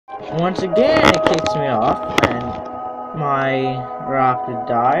Once again, it kicks me off, and my rocket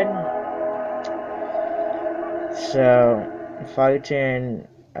died. So, fighting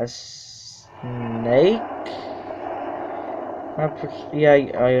a snake. I'm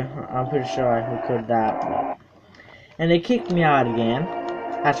pretty sure I could that. But. And they kicked me out again.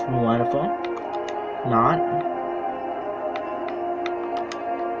 That's wonderful. Not.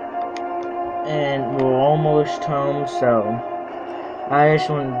 And we're almost home, so I just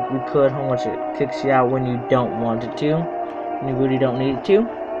want to record how much it kicks you out when you don't want it to. When you really don't need it to.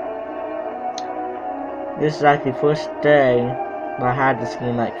 This is like the first day that I had this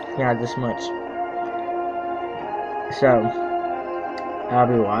game like this much. So I'll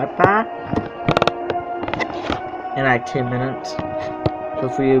be right back in like 10 minutes. So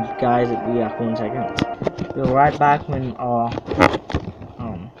for you guys it'll be like 1 second. We'll be right back when our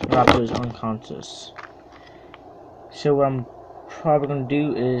raptor is unconscious. So what I'm probably gonna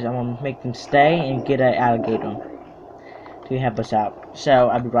do is I'm gonna make them stay and get an alligator to help us out. So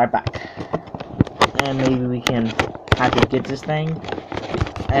I'll be right back. And maybe we can have to get this thing.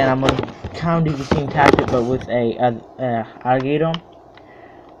 And I'm gonna kind of do the same tactic but with a alligator.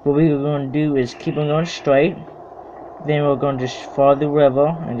 What we're gonna do is keep on going straight. Then we're gonna just follow the river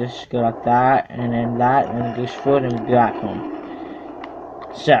and just go like that and then that and go forward and go back home.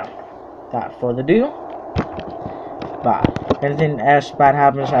 So, without further ado, bye. If anything else bad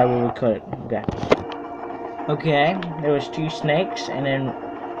happens, I will record it. Okay. Okay, there was 2 snakes and then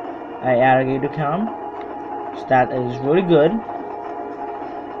an alligator come. So that is really good.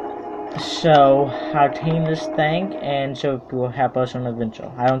 So I'll tame this thing and so it will help us on an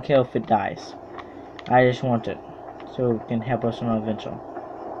adventure. I don't care if it dies. I just want it so it can help us on an adventure.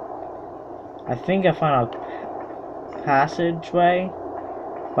 I think I found a passageway,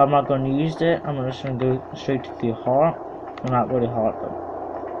 but I'm not going to use it. I'm just going to go straight to the heart. Well, not really hard, but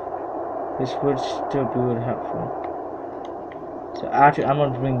this would still be really helpful. So actually, I'm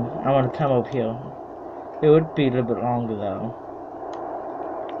gonna come up here. It would be a little bit longer though.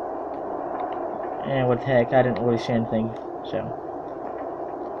 And what the heck, I didn't really see anything. So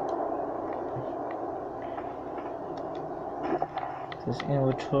this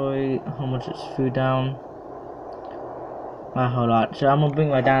inventory, how much is food down? Not a whole lot. So I'm gonna bring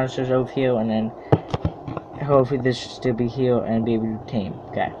my dinosaurs over here, and then hopefully this should still be here and be able to tame.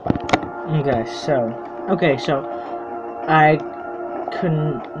 Okay, bye. Okay, so I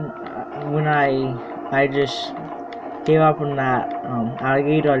couldn't when I just gave up on that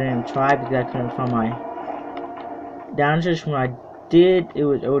alligator. I didn't try because I couldn't find my dinosaurs. When I did, it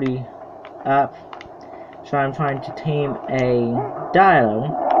was already up. So I'm trying to tame a dino.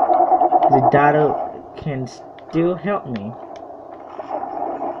 The dino can still help me.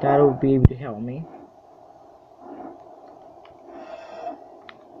 Dino will be able to help me.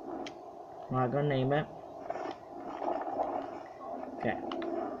 I'm not gonna name it. Okay.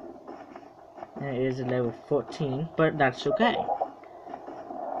 And it is a level 14, but that's okay.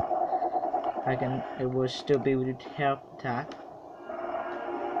 It will still be able to help attack.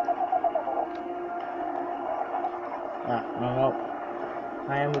 No,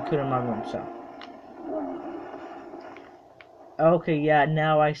 I am recruiting my room, so. Okay, yeah,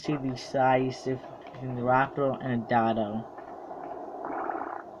 now I see the size of the raptor and a dado.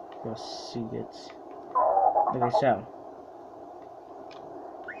 You'll see it. Okay, so.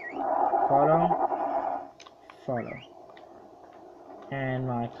 Follow. And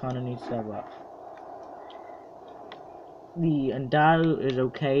my conow needs to level up. The dado is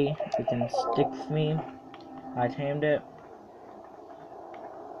okay. It can stick with me. I tamed it.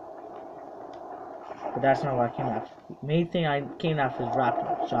 But that's not what I came after. The main thing I came after is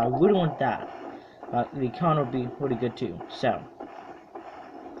raptor. So I really want that. But the conow would be really good too. So.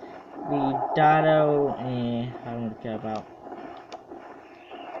 The dado, I don't really care about.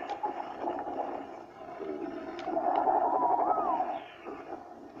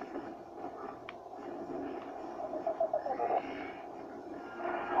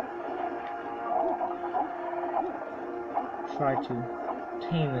 Try to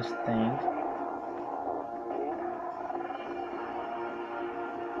tame this thing.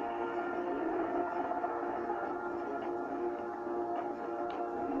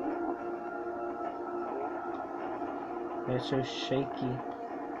 It's so shaky.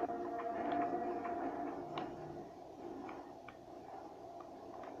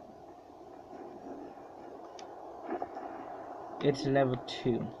 It's level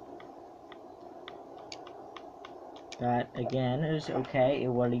 2. That again is okay, it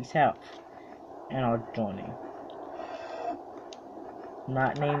will release health. And our journey. I'm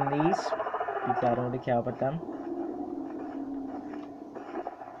not naming these because I don't really care about them.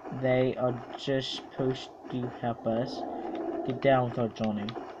 they are just supposed to help us get down with our journey.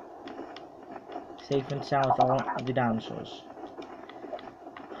 Safe and sound with all the dinosaurs.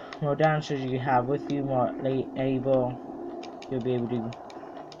 The more dinosaurs you have with you, more able you'll be able to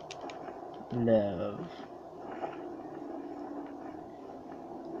live.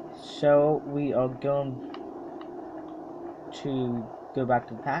 So we are going to go back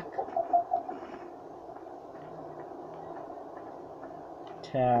to the pack.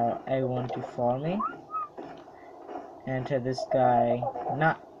 Tell everyone to follow me. And tell this guy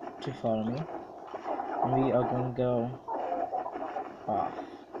not to follow me. And we are going to go off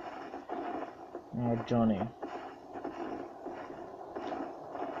on our journey.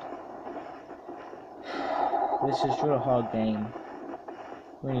 This is a real hard game.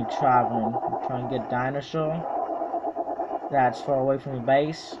 When you're traveling, you're trying to get a dinosaur that's far away from your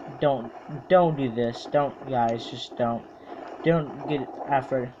base. Don't do this. Don't, guys, just don't get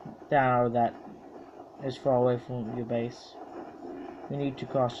after dino that is far away from your base. We need to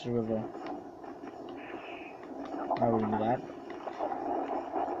cross the river. I will do that.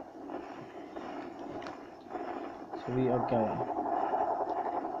 So we are going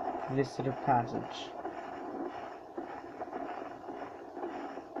to this little passage.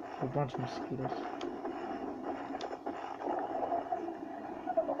 A bunch of mosquitoes.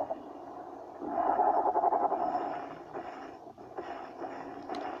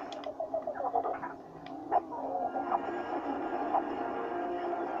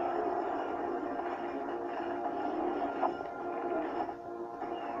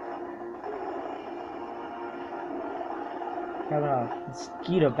 Have a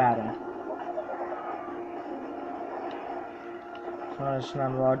mosquito battle. So just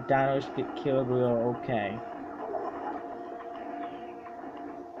remember, our dinos get killed, we are okay.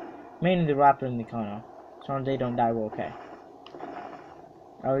 Mainly the raptor and the conow. As long as they don't die, we're okay.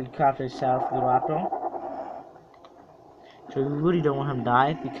 I already crafted itself the raptor. So we really don't want him to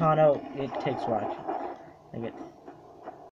die. The conow, it takes what? I get